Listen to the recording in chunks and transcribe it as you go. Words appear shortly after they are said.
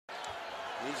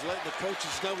He's letting the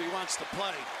coaches know he wants to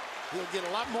play. He'll get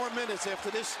a lot more minutes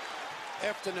after this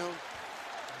afternoon.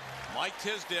 Mike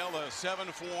Tisdale, the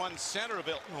 7'1" center of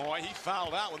Illinois, he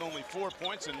fouled out with only 4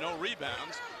 points and no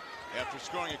rebounds after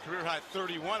scoring a career-high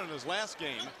 31 in his last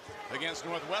game against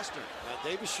Northwestern. Now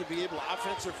Davis should be able to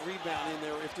offensive rebound in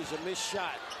there if there's a missed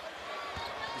shot.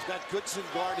 He's got Goodson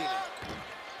guarding it.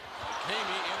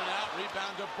 McCamey in and out,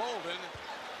 rebound to Bolden.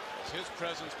 As his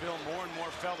presence, Bill, more and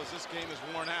more felt as this game is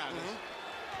worn out.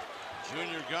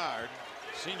 Junior guard,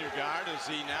 senior guard, as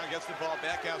he now gets the ball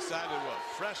back outside to a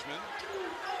freshman.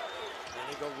 And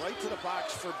they go right to the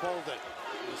box for Bolden.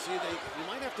 You see, you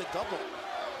might have to double.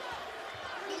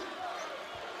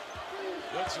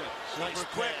 Goodson, nice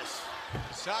quick. Pass.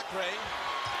 Sacre.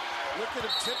 Look at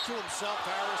him tip to himself,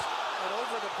 Harris, and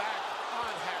over the back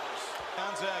on Harris.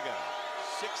 Gonzaga,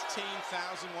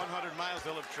 16,100 miles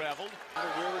they'll have traveled.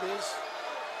 Where it is,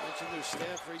 mentioned their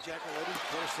staff, Ray Giacoletti, of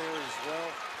course, there as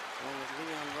well. Along with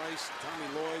Leon Rice, Tommy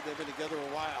Lloyd, they've been together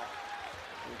a while.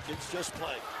 The kids just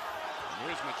play.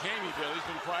 Here's McCamey, Bill. He's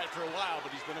been quiet for a while,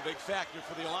 but he's been a big factor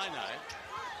for the Illini.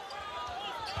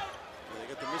 They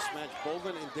got the mismatch,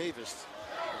 Bolden and Davis.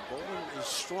 And Bolden is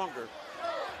stronger.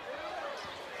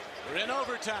 We're in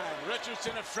overtime.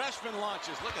 Richardson, a freshman,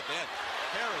 launches. Look at that.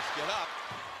 Harris get up.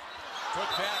 Took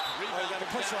back. Rebound. Got to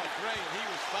push off Gray, and he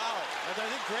was fouled. And I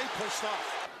think Gray pushed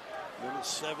off. In the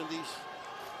 70s.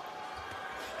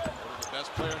 The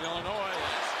best player in Illinois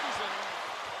last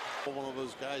season. One of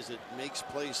those guys that makes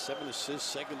plays, 7 assists,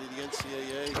 second to the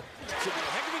NCAA. Should be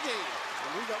a heck of a game.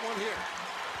 And we got one here.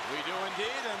 We do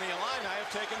indeed, and the Illini have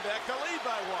taken back the lead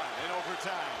by 1 in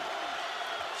overtime.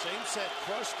 Same set,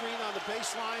 cross screen on the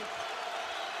baseline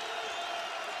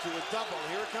to a double.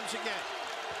 Here it comes again.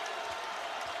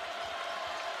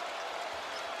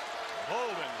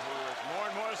 Bolden, who is more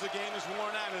and more as the game is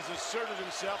worn out, has asserted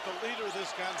himself the leader of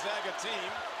this Gonzaga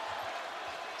team.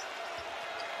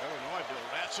 Illinois, Bill,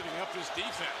 ratcheting up his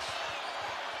defense.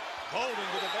 Bolden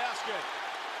to the basket.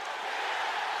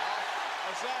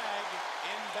 A zag,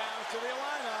 inbound to the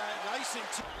Illini. Nice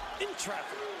in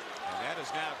traffic. And that is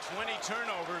now 20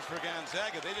 turnovers for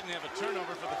Gonzaga. They didn't have a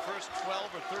turnover for the first 12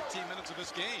 or 13 minutes of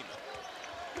this game.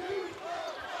 That's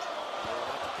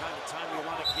the kind of time you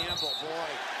want to gamble,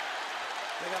 boy.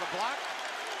 They got a block?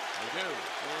 They do.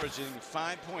 Averaging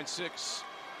 5.6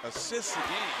 assists a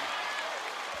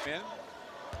game.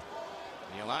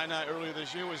 The Illini earlier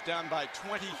this year was down by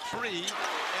 23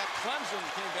 at Clemson.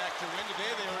 Came back to win. Today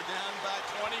they were down by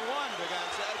 21 to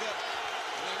Gonzaga.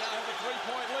 And they now have a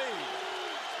 3-point lead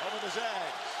over the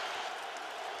Zags.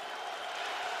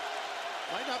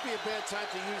 Might not be a bad time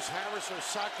to use Harris or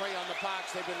Sacre on the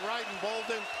box. They've been riding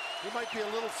Bolden. He might be a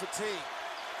little fatigued.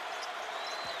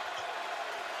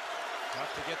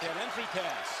 Tough to get that entry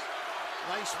pass.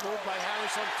 Nice move by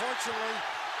Harris. Unfortunately,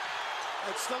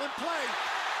 it's still in play.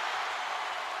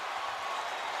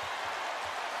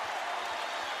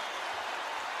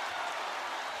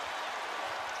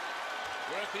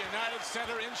 We're at the United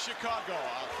Center in Chicago.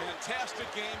 A fantastic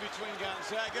game between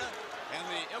Gonzaga and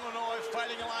the Illinois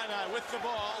Fighting Illini with the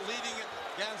ball, leading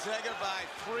Gonzaga by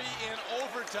 3 in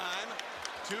overtime.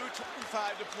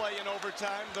 2:25 to play in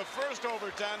overtime. The first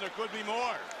overtime, there could be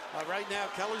more. Right now,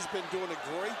 Keller's been doing a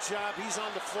great job. He's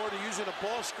on the floor to using a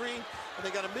ball screen, and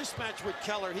they got a mismatch with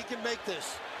Keller. He can make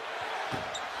this.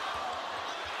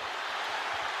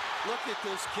 Look at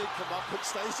this kid come up and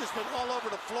stay. He's just been all over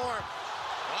the floor.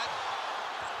 What?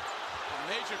 A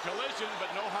major collision, but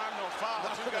no harm, no foul.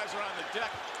 The 2 guys are on the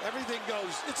deck. Everything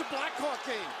goes. It's a Blackhawk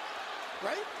game,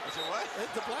 right? Is it what?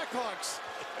 The Blackhawks.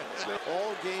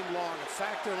 All game long, a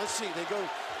factor. Let's see, they go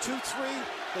 2-3,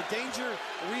 the danger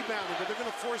rebounding, but they're going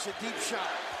to force a deep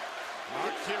shot.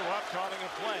 Mark Q up, calling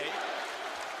a play.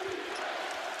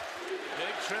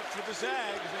 Big trip for the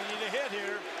Zags. They need a hit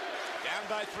here. Down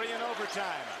by 3 in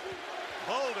overtime.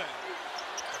 Bolden.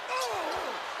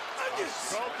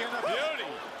 Broken a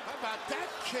beauty. How about that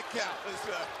kick out?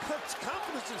 It's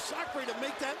confidence of Sacre to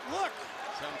make that look.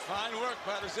 Some fine work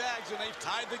by the Zags, and they've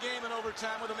tied the game in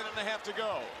overtime with 1.5 minutes to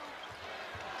go.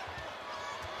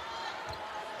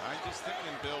 I'm just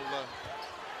thinking, Bill,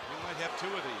 we might have 2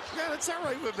 of these. Yeah, that's all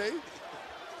right with me.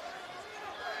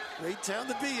 Great town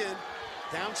to be in.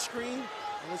 Down screen,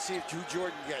 and let's see if Drew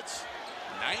Jordan gets.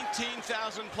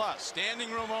 19,000 plus,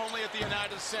 standing room only at the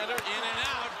United Center, in and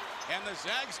out. And the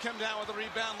Zags come down with a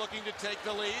rebound, looking to take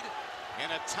the lead.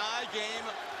 In a tie game,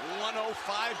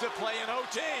 1:05 to play in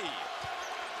OT.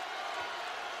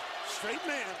 Straight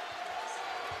man.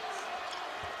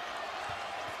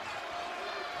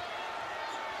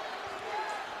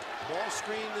 Ball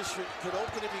screen, this could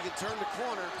open if he can turn the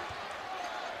corner.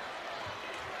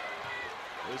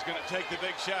 Who's going to take the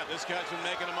big shot? This guy's been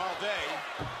making them all day.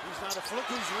 He's not a fluke.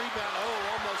 Who's rebound?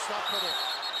 Oh, almost up with it.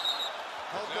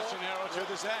 That's an arrow to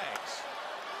the Zags.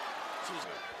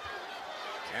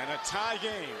 And a tie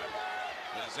game.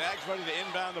 The Zags ready to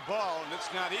inbound the ball, and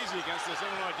it's not easy against this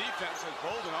Illinois defense. As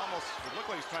Bolden almost looked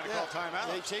like he's trying to call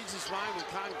timeout. He changed his mind and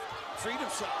kind of freed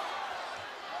himself.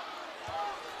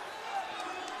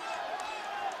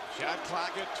 Shot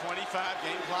clock at 25,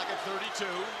 game clock at 32.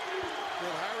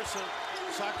 Bill Harrison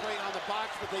shot rate on the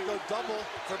box, but they go double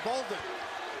for Bolden.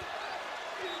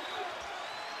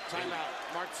 Timeout.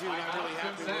 Mark Few not really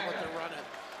happy with what they're running.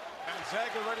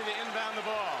 Gonzaga ready to inbound the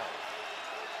ball.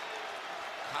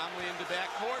 Conley into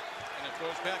backcourt, and it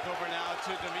goes back over now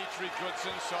to Dimitri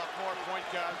Goodson, sophomore point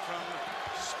guard from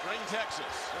Spring,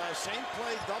 Texas. Same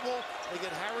play, double. They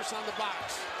get Harris on the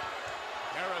box.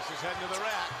 Harris is heading to the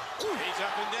rack. He's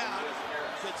up and down.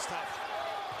 Kid's tough.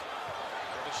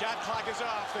 The shot clock is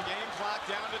off. The game clock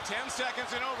down to 10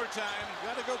 seconds in overtime.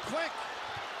 Got to go quick.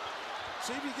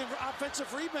 See if you can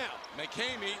offensive rebound.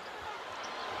 McCamey,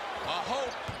 a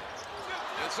hope.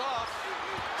 It's off.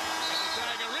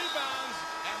 Gonzaga rebounds,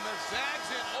 and the Zags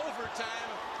in overtime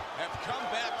have come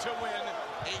back to win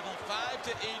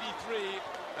 85-83.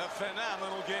 A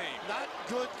phenomenal game. Not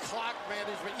good clock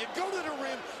management. You go to the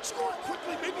rim, score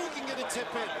quickly, maybe you can get a tip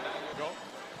in. Go.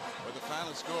 Where the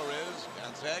final score is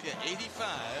Gonzaga 85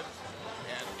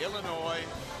 and Illinois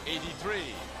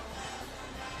 83.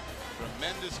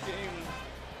 Tremendous game.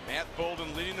 Matt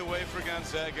Bolden leading the way for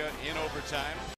Gonzaga in overtime.